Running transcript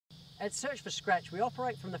At Search for Scratch, we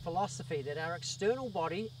operate from the philosophy that our external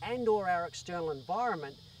body and/or our external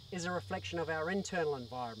environment is a reflection of our internal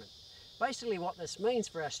environment. Basically what this means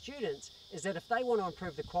for our students is that if they want to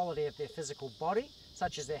improve the quality of their physical body,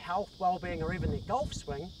 such as their health, well-being, or even their golf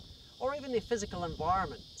swing, or even their physical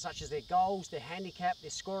environment, such as their goals, their handicap, their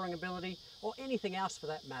scoring ability, or anything else for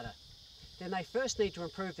that matter, then they first need to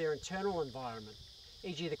improve their internal environment,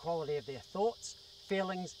 e.g. the quality of their thoughts,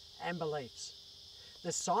 feelings, and beliefs.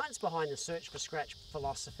 The science behind the Search for Scratch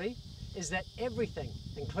philosophy is that everything,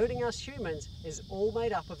 including us humans, is all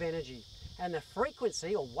made up of energy, and the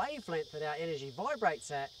frequency or wavelength that our energy vibrates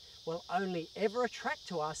at will only ever attract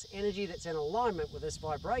to us energy that's in alignment with this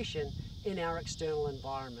vibration in our external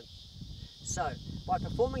environment. So, by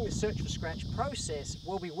performing the Search for Scratch process,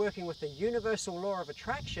 we'll be working with the universal law of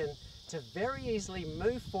attraction to very easily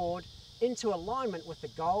move forward into alignment with the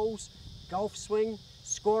goals, golf swing,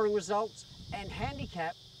 scoring results, and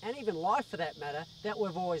handicap, and even life for that matter, that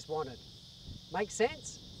we've always wanted. Make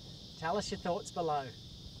sense? Tell us your thoughts below.